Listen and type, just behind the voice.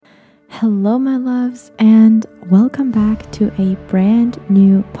Hello, my loves, and welcome back to a brand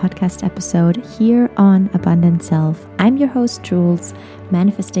new podcast episode here on Abundant Self. I'm your host, Jules,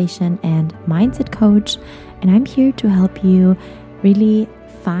 manifestation and mindset coach, and I'm here to help you really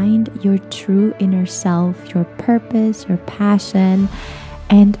find your true inner self, your purpose, your passion,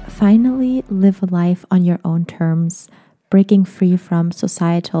 and finally live a life on your own terms, breaking free from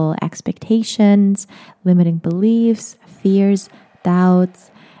societal expectations, limiting beliefs, fears,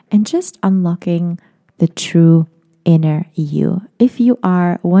 doubts, and just unlocking the true inner you. If you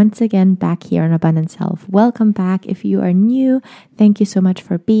are once again back here on Abundant Self, welcome back. If you are new, thank you so much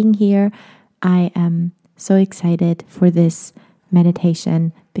for being here. I am so excited for this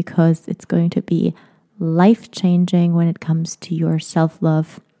meditation because it's going to be life-changing when it comes to your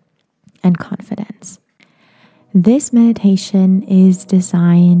self-love and confidence. This meditation is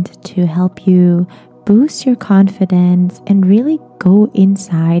designed to help you boost your confidence and really go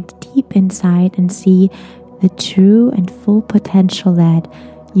inside, deep inside, and see the true and full potential that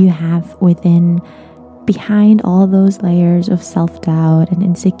you have within. Behind all those layers of self-doubt and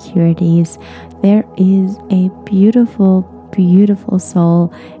insecurities, there is a beautiful, beautiful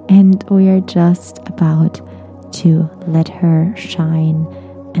soul, and we are just about to let her shine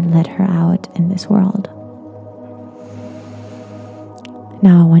and let her out in this world.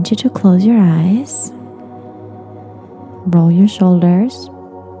 Now I want you to close your eyes, roll your shoulders.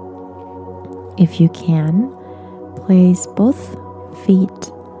 If you can, place both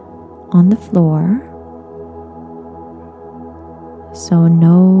feet on the floor so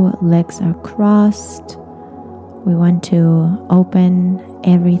no legs are crossed. We want to open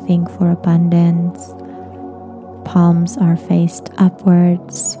everything for abundance. Palms are faced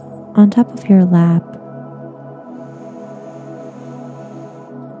upwards on top of your lap.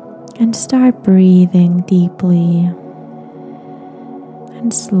 And start breathing deeply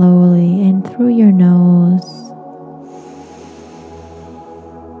and slowly in through your nose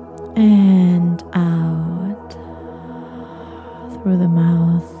and out through the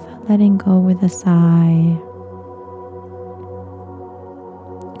mouth, letting go with a sigh.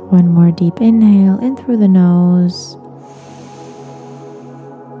 One more deep inhale in through the nose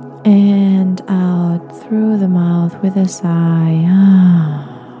and out through the mouth with a sigh.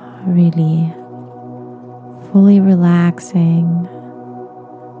 Really fully relaxing,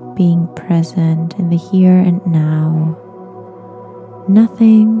 being present in the here and now.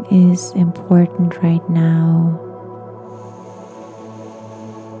 Nothing is important right now.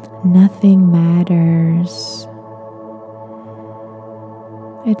 Nothing matters.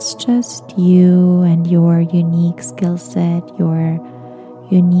 It's just you and your unique skill set, your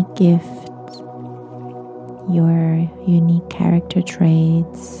unique gift, your unique character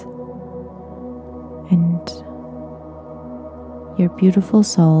traits, and your beautiful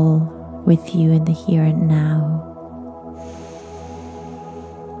soul with you in the here and now.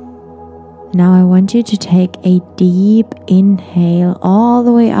 Now I want you to take a deep inhale all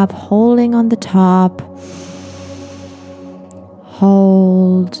the way up, holding on the top.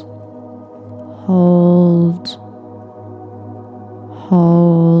 Hold, hold,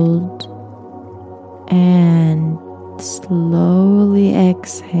 hold, and slowly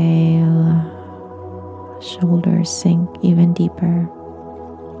exhale. Shoulders sink even deeper.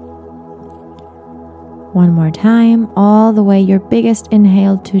 One more time, all the way, your biggest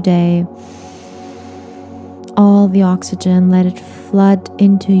inhale today. All the oxygen, let it flood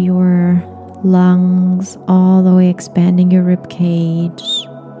into your lungs, all the way expanding your rib cage,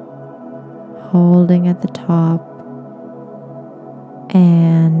 holding at the top,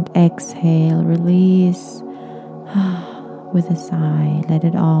 and exhale, release with a sigh, let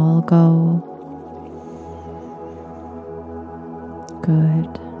it all go.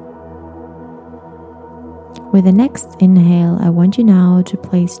 Good. With the next inhale, I want you now to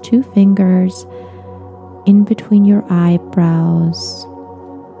place 2 fingers in between your eyebrows,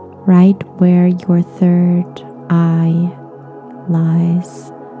 right where your third eye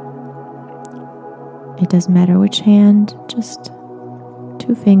lies. It doesn't matter which hand, just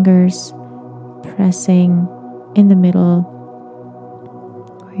 2 fingers pressing in the middle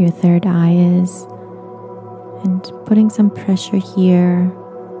where your third eye is, and putting some pressure here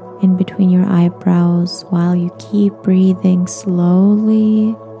in between your eyebrows while you keep breathing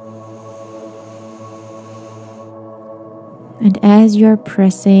slowly. And as you're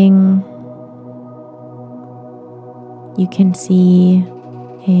pressing, you can see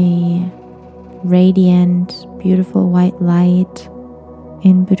a radiant, beautiful white light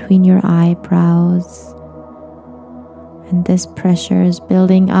in between your eyebrows. And this pressure is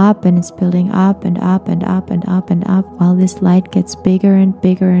building up, and it's building up and up and up and up and up while this light gets bigger and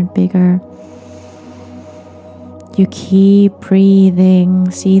bigger and bigger. You keep breathing,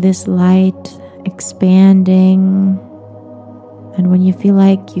 see this light expanding. And when you feel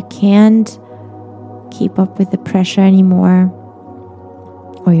like you can't keep up with the pressure anymore,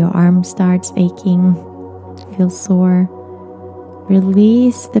 or your arm starts aching, feel sore,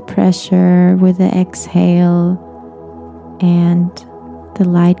 release the pressure with the exhale, and the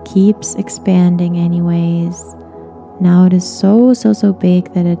light keeps expanding anyways. Now it is so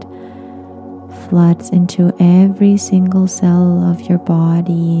big that it floods into every single cell of your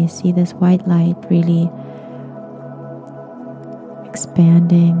body. See this white light really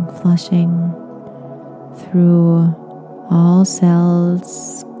expanding, flushing through all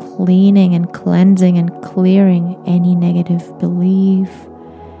cells, cleaning and cleansing and clearing any negative belief,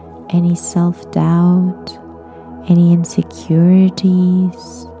 any self-doubt, any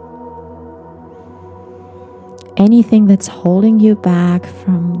insecurities, anything that's holding you back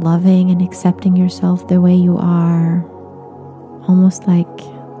from loving and accepting yourself the way you are. Almost like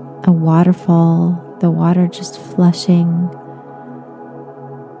a waterfall, the water just flushing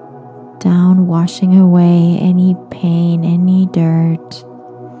down, washing away any pain, any dirt.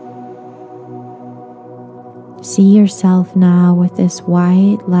 See yourself now with this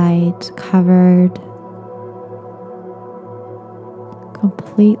white light covered,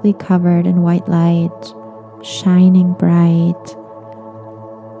 completely covered in white light, shining bright,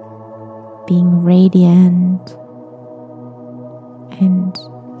 being radiant and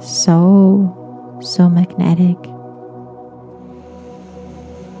so magnetic.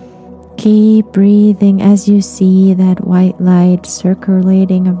 Keep breathing as you see that white light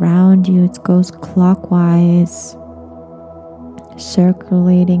circulating around you. It goes clockwise,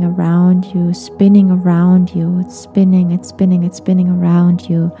 circulating around you, spinning around you. It's spinning around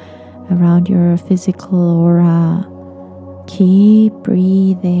you, around your physical aura. Keep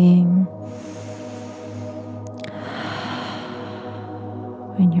breathing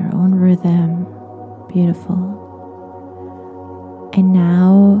in your own rhythm. Beautiful. And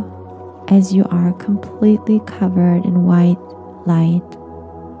now, as you are completely covered in white light,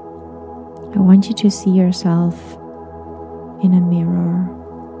 I want you to see yourself in a mirror.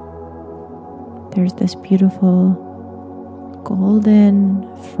 There's this beautiful golden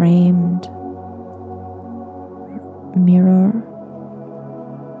framed mirror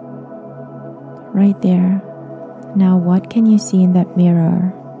right there. Now, what can you see in that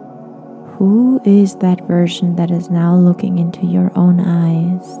mirror? Who is that version that is now looking into your own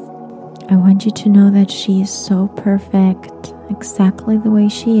eyes? I want you to know that she is so perfect, exactly the way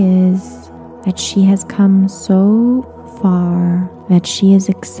she is, that she has come so far, that she is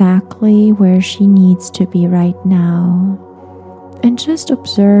exactly where she needs to be right now. And just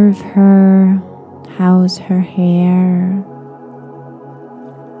observe her. How's her hair?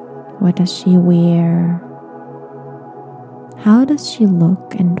 What does she wear? How does she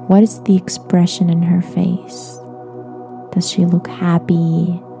look, and what is the expression in her face? Does she look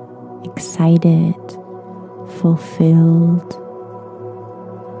happy, excited, fulfilled?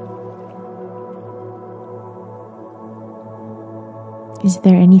 Is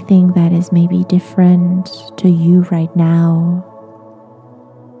there anything that is maybe different to you right now?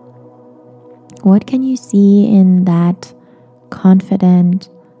 What can you see in that confident,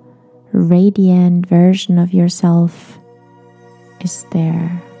 radiant version of yourself? Is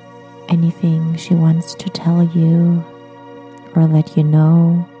there anything she wants to tell you or let you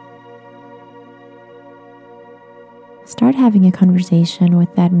know? Start having a conversation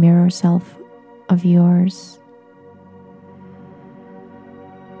with that mirror self of yours.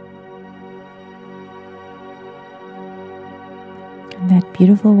 And that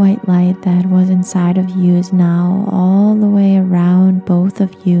beautiful white light that was inside of you is now all the way around both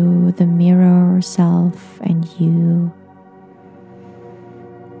of you, the mirror self and you.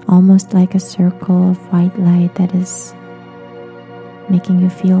 Almost like a circle of white light that is making you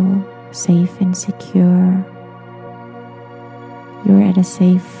feel safe and secure. You're at a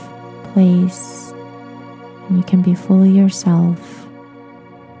safe place and you can be fully yourself.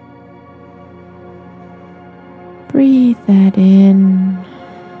 Breathe that in.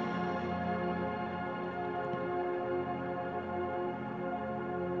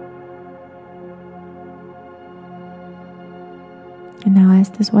 And now as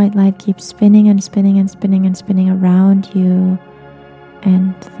this white light keeps spinning and spinning and spinning and spinning around you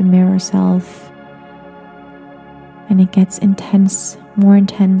and the mirror self, and it gets intense, more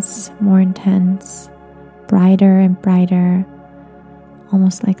intense, more intense, brighter and brighter,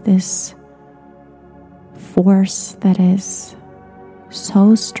 almost like this force that is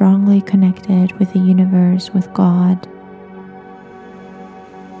so strongly connected with the universe, with God.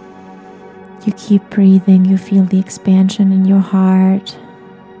 You keep breathing, you feel the expansion in your heart,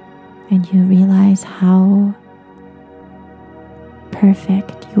 and you realize how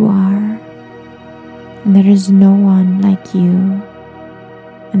perfect you are, and there is no one like you,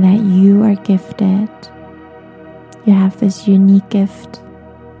 and that you are gifted. You have this unique gift.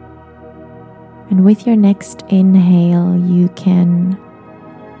 And with your next inhale, you can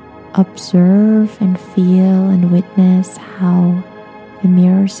observe and feel and witness how the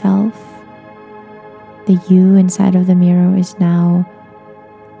mirror self, the you inside of the mirror, is now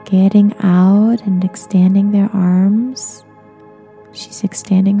getting out and extending their arms. She's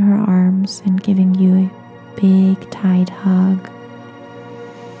extending her arms and giving you a big, tight hug.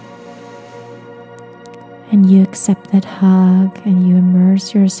 And you accept that hug and you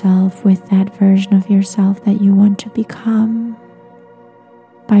immerse yourself with that version of yourself that you want to become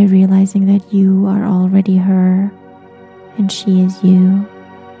by realizing that you are already her and she is you.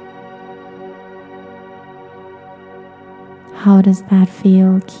 How does that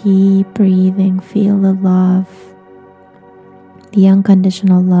feel? Keep breathing. Feel the love, the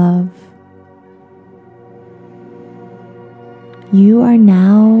unconditional love. You are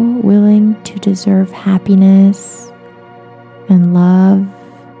now willing to deserve happiness and love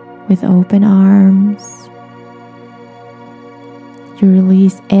with open arms. You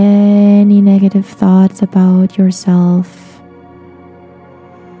release any negative thoughts about yourself.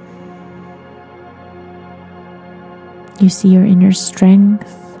 You see your inner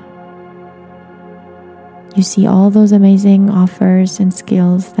strength. You see all those amazing offers and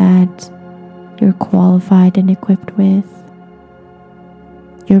skills that you're qualified and equipped with.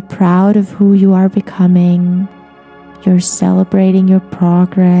 You're proud of who you are becoming. You're celebrating your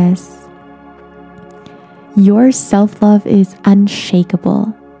progress. Your self-love is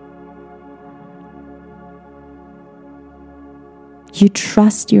unshakable. You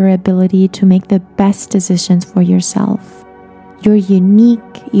trust your ability to make the best decisions for yourself. You're unique,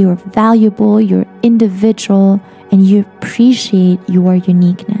 you're valuable, you're individual, and you appreciate your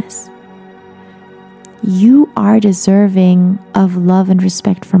uniqueness. You are deserving of love and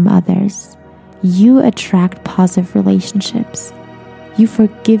respect from others. You attract positive relationships. You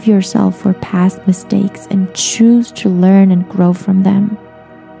forgive yourself for past mistakes and choose to learn and grow from them.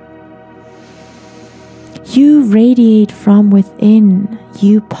 You radiate from within.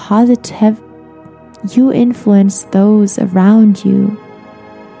 You influence those around you.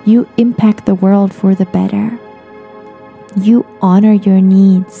 You impact the world for the better. You honor your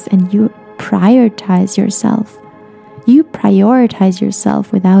needs and you prioritize yourself. You prioritize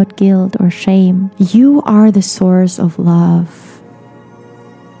yourself without guilt or shame. You are the source of love.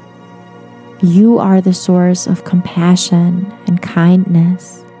 You are the source of compassion and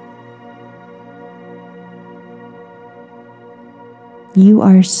kindness. You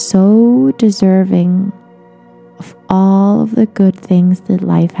are so deserving of all of the good things that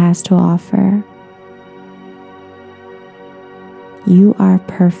life has to offer. You are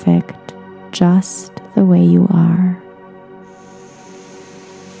perfect just the way you are.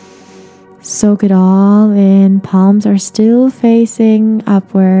 Soak it all in. Palms are still facing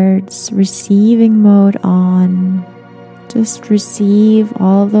upwards. Receiving mode on. Just receive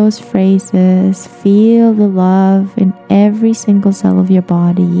all those phrases. Feel the love in every single cell of your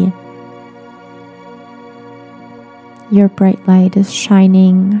body. Your bright light is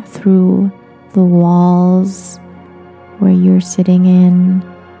shining through the walls where you're sitting in,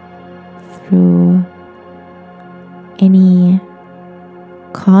 through any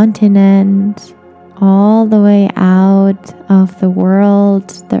continent, all the way out of the world,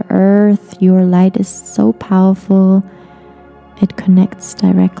 the earth. Your light is so powerful. It connects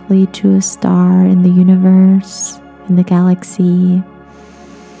directly to a star in the universe, in the galaxy.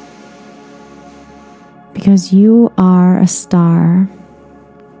 Because you are a star.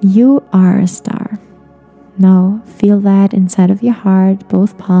 You are a star. Now feel that inside of your heart,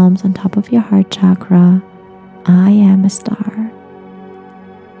 both palms on top of your heart chakra. I am a star.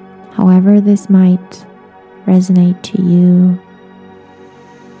 However this might resonate to you.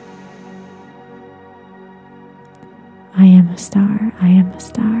 I am a star. I am a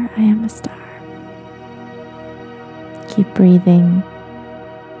star. I am a star. Keep breathing.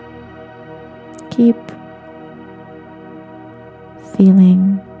 Keep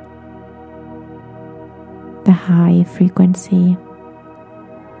feeling the high frequency.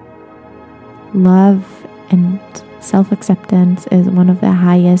 Love and self-acceptance is one of the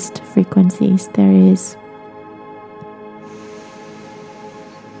highest frequencies there is.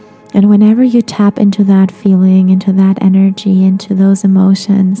 And whenever you tap into that feeling, into that energy, into those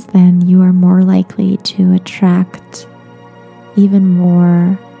emotions, then you are more likely to attract even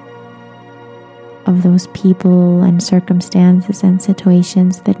more of those people and circumstances and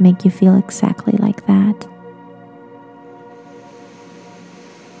situations that make you feel exactly like that.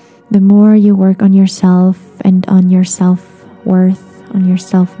 The more you work on yourself and on your self-worth, on your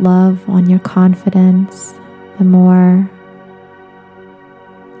self-love, on your confidence, the more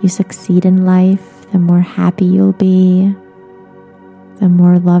you succeed in life, the more happy you'll be, the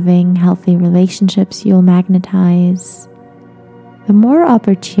more loving, healthy relationships you'll magnetize, the more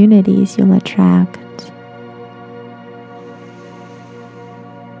opportunities you'll attract.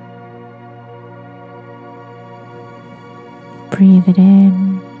 Breathe it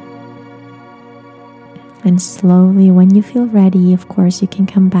in. And slowly, when you feel ready, of course, you can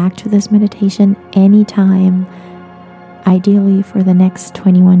come back to this meditation anytime, ideally for the next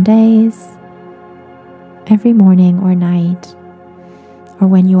 21 days, every morning or night, or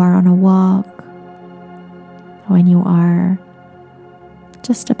when you are on a walk, when you are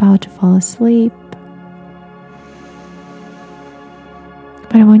just about to fall asleep.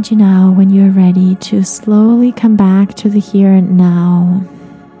 But I want you now, when you're ready, to slowly come back to the here and now.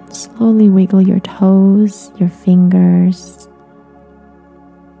 Slowly wiggle your toes, your fingers.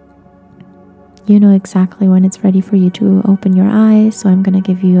 You know exactly when it's ready for you to open your eyes, so I'm going to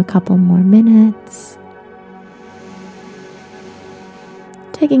give you a couple more minutes.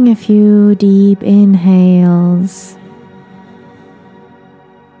 Taking a few deep inhales.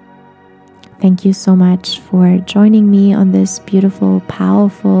 Thank you so much for joining me on this beautiful,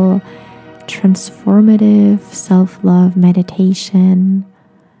 powerful, transformative self-love meditation.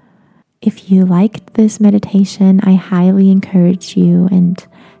 If you liked this meditation, I highly encourage you and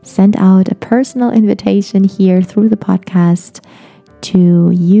send out a personal invitation here through the podcast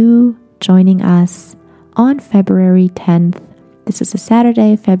to you joining us on February 10th. This is a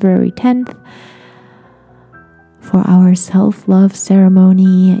Saturday, February 10th, for our self-love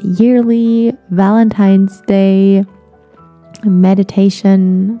ceremony, yearly Valentine's Day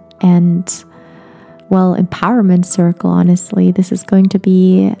meditation and empowerment circle. Honestly, this is going to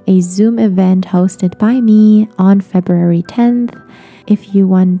be a Zoom event hosted by me on February 10th. If you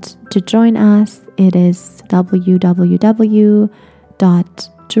want to join us, it is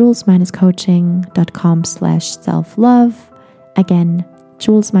www.jules-coaching.com/self-love. Again,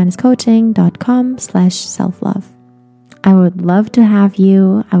 jules-coaching.com/self-love. I would love to have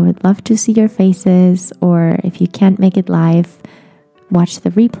you. I would love to see your faces, or if you can't make it live, watch the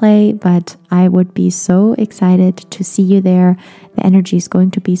replay, but I would be so excited to see you there. The energy is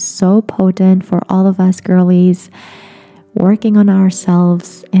going to be so potent for all of us girlies, working on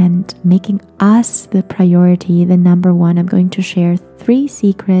ourselves and making us the priority, the number one. I'm going to share 3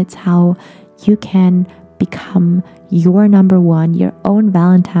 secrets how you can become your number one, your own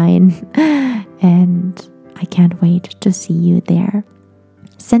Valentine. And I can't wait to see you there.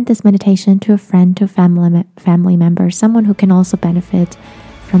 Send this meditation to a friend, to a family member, someone who can also benefit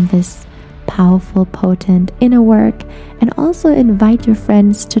from this powerful, potent inner work, and also invite your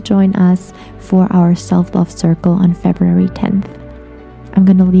friends to join us for our self-love circle on February 10th. I'm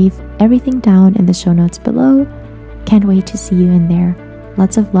going to leave everything down in the show notes below. Can't wait to see you in there.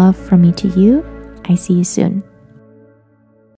 Lots of love from me to you. I see you soon.